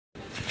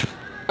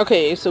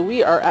Okay, so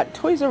we are at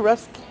Toys R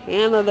Us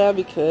Canada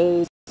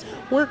because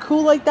we're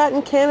cool like that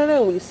in Canada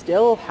and we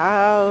still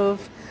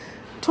have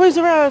Toys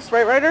R Us,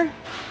 right, Ryder?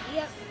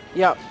 Yep.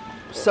 Yep.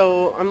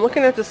 So I'm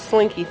looking at this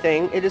slinky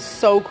thing. It is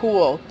so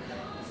cool.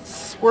 It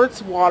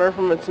squirts water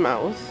from its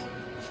mouth.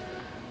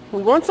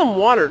 We want some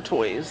water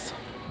toys.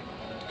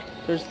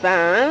 There's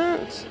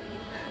that.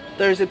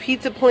 There's a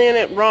Pizza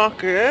Planet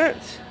rocket.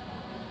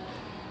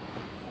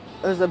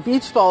 There's a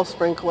beach ball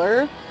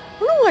sprinkler.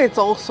 I don't know why it's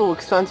all so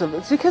expensive.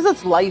 It's because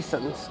it's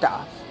licensed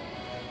stuff.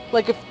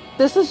 Like, if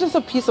this is just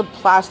a piece of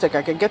plastic,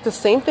 I could get the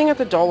same thing at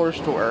the dollar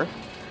store,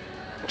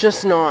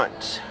 just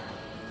not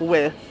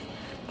with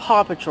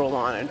Paw Patrol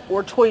on it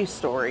or Toy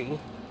Story.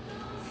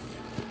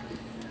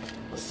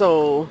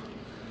 So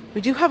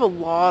we do have a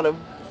lot of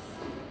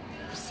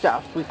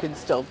stuff we could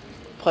still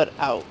put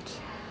out.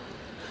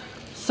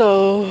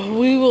 So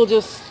we will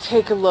just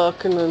take a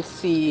look and then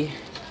see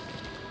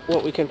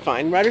what we can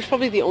find. Ryder's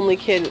probably the only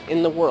kid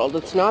in the world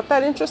that's not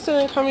that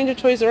interested in coming to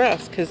Toys R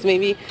Us because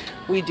maybe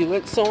we do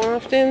it so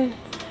often.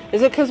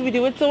 Is it because we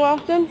do it so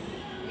often?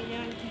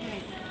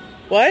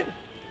 What?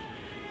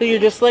 So you're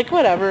just like,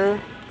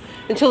 whatever,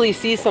 until he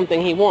sees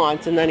something he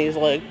wants and then he's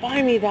like,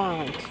 buy me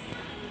that.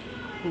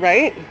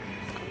 Right?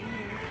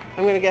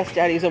 I'm going to guess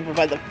Daddy's over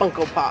by the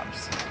Funko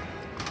Pops.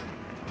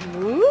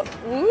 Whoop,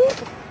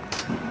 whoop.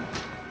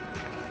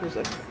 There's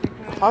a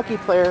hockey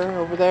player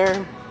over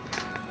there.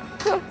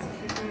 Oh.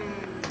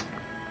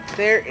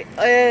 There it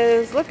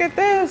is. Look at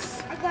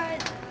this.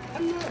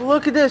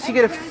 Look at this. You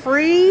get a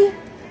free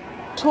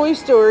Toy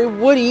Story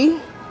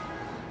Woody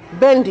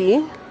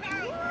Bendy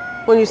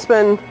when you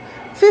spend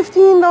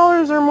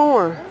 $15 or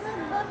more.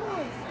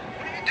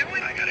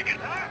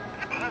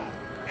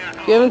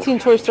 If you haven't seen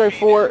Toy Story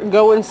 4,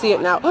 go and see it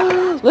now.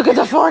 Look at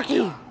the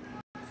Forky.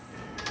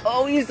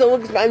 Oh, he's so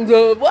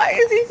expensive. Why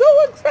is he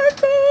so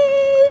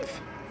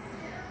expensive?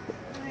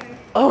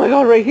 Oh my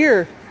god, right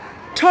here.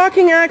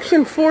 Talking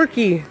action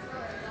Forky.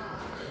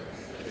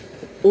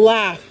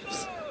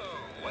 Laughs.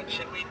 What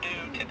should we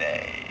do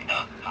today?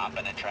 Hop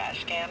in a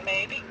trash can,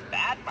 maybe?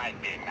 That might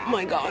be nice. Oh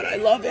my god, I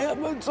love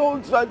him. It's so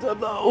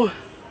expensive though.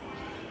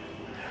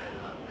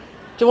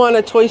 Do you want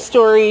a Toy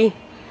Story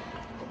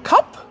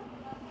cup?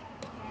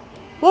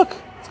 Look,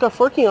 it's got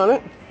Forky on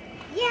it.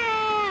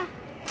 Yeah.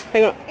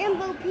 Hang on. And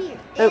Bo Peep.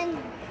 And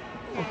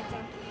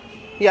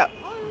yeah.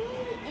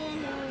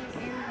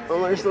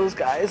 Oh, there's those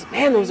guys.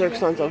 Man, those are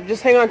expensive.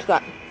 Just hang on to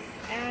that.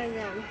 add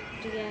them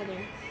together.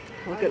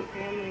 Look at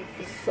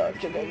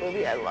such a good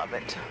movie. I love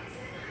it.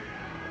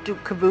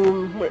 Duke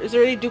Kaboom. Is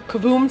there any Duke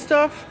Kaboom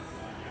stuff?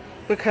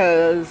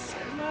 Because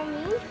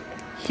Mommy?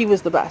 he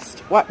was the best.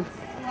 What?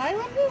 Why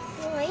was he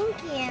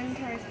slinky in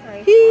Toy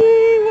Story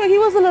 4? He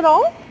wasn't at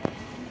all?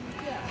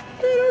 Yeah.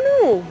 I don't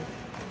know.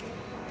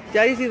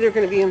 Daddy's either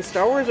going to be in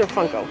Star Wars or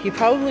Funko. He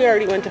probably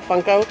already went to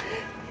Funko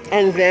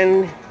and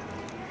then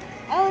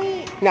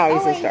now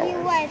he's in Star Wars.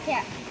 He was,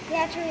 yeah. He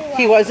actually was.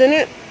 He was in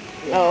it?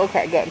 Yeah. Oh,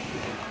 okay, good.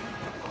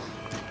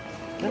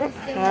 I don't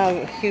have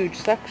a huge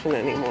section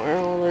anymore.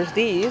 Well, there's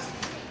these.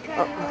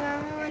 Oh.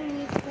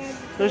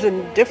 There's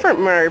a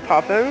different Mary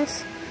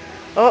Poppins.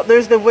 Oh,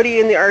 there's the Woody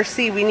in the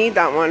RC. We need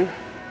that one.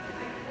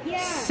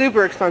 Yeah.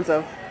 Super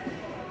expensive.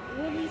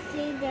 Woody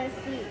saved our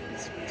seat.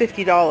 It's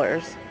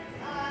 $50.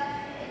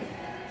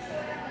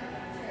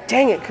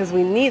 Dang it, because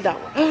we need that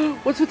one.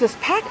 What's with this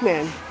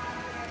Pac-Man?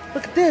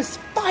 Look at this.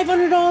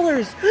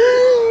 $500.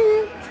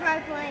 Try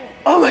playing.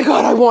 Oh my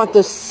god, I want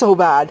this so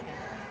bad.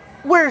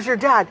 Where's your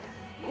dad?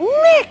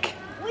 Nick!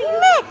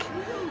 Nick!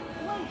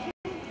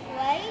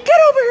 Get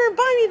over here and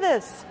buy me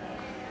this.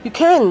 You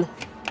can.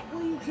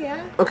 Oh, you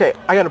can? Okay,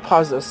 I gotta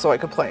pause this so I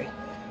can play.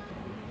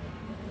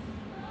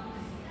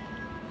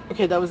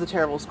 Okay, that was a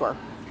terrible score.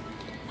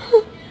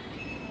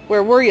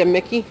 Where were you,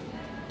 Mickey?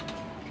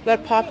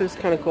 That pop is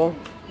kind of cool.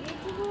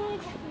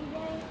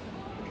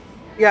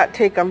 Yeah,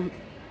 take them.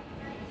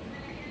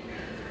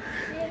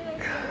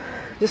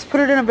 Just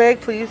put it in a bag,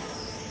 please.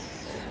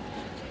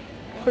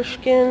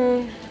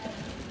 Pushkin,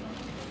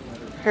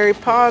 Harry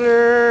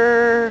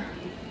Potter,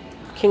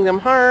 Kingdom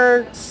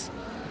Hearts.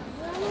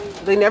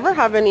 They never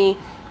have any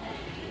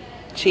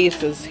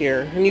chases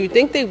here. And you would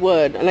think they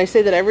would. And I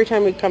say that every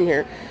time we come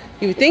here.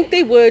 You would think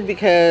they would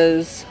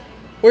because...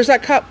 Where's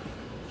that cup?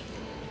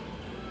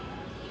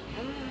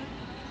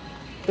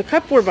 The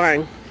cup we're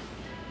buying.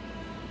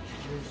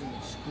 There's an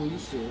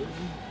exclusive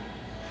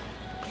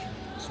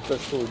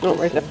special edition. Oh,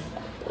 right there.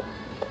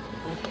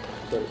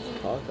 There's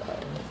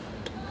Hawkeye.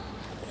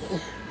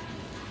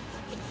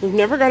 We've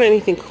never got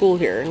anything cool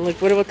here.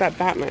 Like, what about that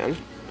Batman?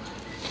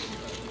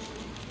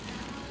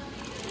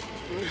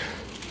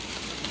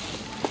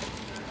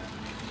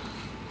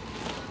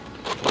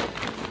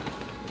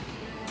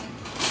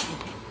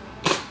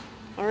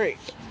 Alright,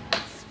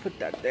 let's put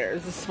that there.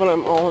 This is what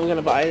I'm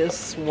gonna buy,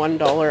 this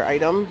 $1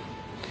 item.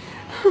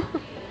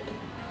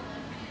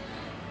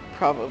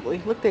 Probably.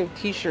 Look, they have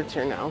t-shirts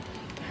here now.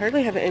 I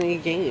hardly have any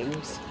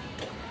games.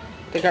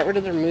 They got rid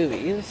of their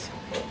movies.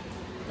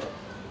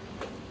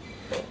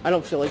 I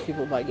don't feel like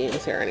people buy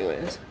games here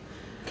anyways.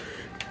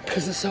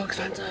 Because it's so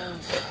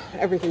expensive.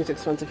 Everything's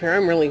expensive here.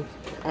 I'm really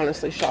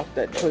honestly shocked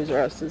that Toys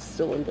R Us is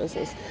still in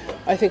business.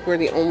 I think we're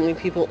the only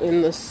people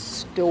in the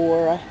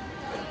store.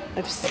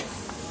 I've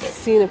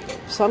seen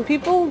some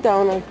people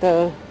down at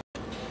the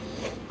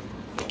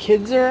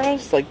Kids R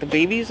Us, like the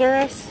Babies R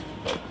Us,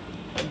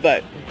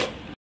 but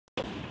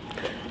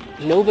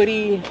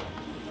nobody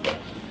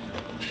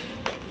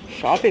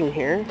shopping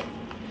here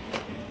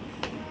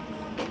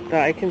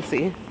that I can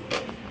see.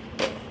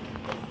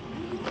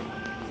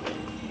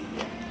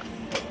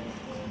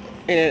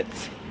 And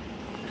it's,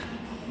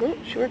 oh,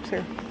 she works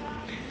here.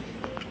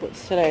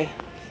 What's today?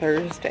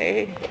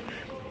 Thursday,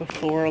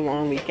 before a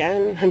long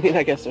weekend. I mean,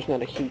 I guess there's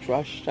not a huge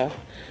rush to,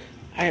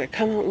 I gotta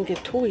come out and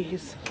get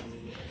toys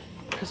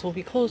because we'll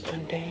be closed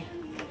one day.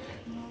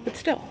 But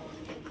still,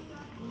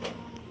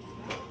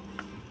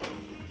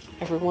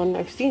 everyone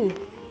I've seen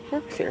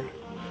works here.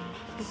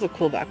 This is a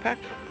cool backpack.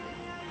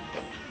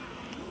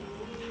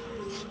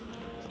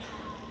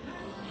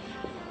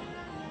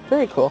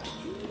 Very cool.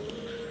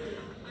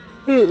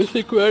 I don't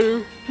think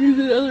Ryder use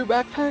another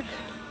backpack.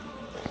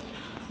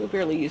 We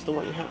barely use the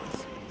one he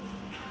has.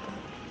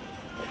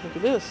 Look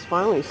at this,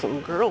 finally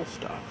some girl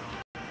stuff.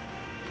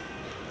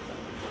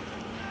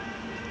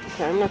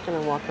 Okay, I'm not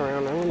gonna walk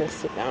around, I'm gonna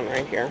sit down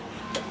right here.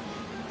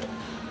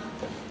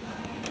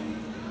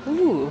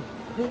 Ooh,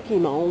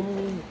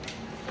 Pokemon.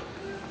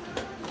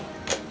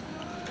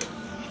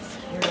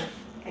 Sit here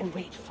and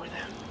wait for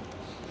them.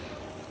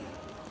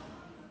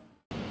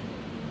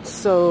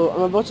 So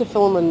I'm about to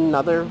film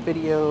another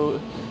video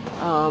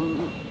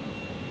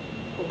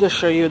to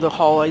show you the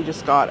haul I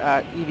just got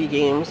at EB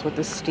Games with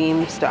the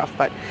Steam stuff,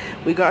 but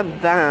we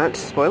got that,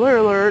 spoiler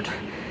alert,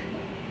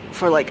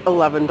 for like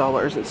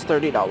 $11. It's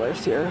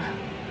 $30 here.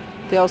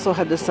 They also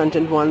had the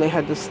scented one, they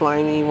had the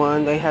slimy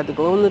one, they had the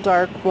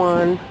glow-in-the-dark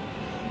one,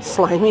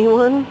 slimy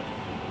one,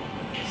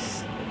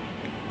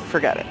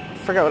 forget it,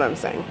 forget what I'm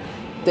saying.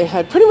 They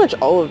had pretty much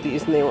all of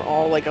these and they were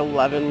all like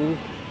 $11.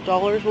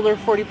 Well, they're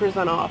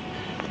 40% off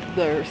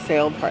their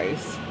sale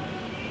price,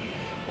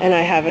 and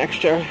I have an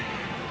extra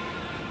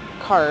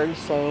card,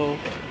 so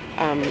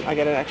I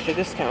get an extra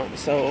discount,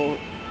 so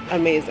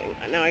amazing.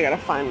 Now I gotta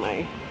find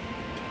my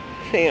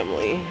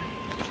family,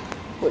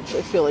 which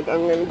I feel like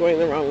I'm going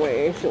the wrong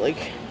way. I feel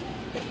like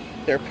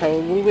they're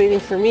probably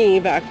waiting for me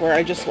back where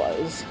I just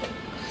was.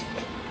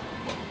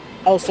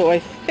 Also, I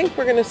think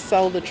we're gonna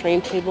sell the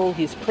train table.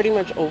 He's pretty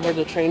much over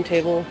the train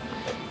table,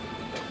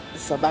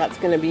 so that's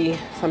gonna be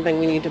something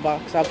we need to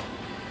box up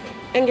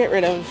and get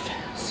rid of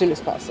as soon as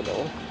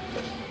possible.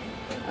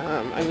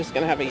 I'm just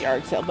gonna have a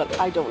yard sale, but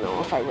I don't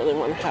know if I really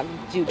want to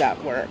do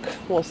that work.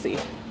 We'll see.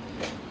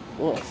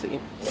 We'll see.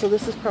 So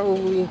this is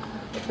probably,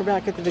 we're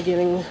back at the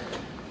beginning.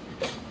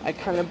 I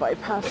kind of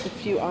bypassed a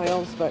few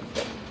aisles, but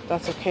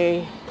that's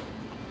okay.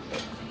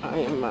 I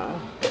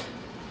am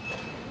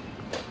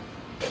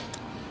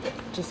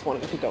just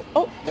wanting to go.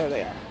 Oh, there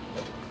they are.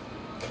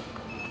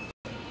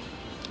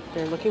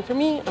 They're looking for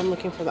me. I'm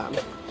looking for them.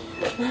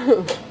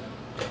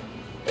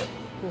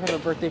 We have a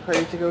birthday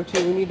party to go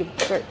to. We need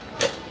to start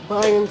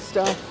buying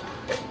stuff.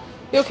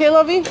 You okay,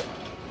 lovey?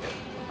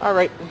 All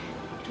right.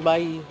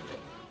 Bye.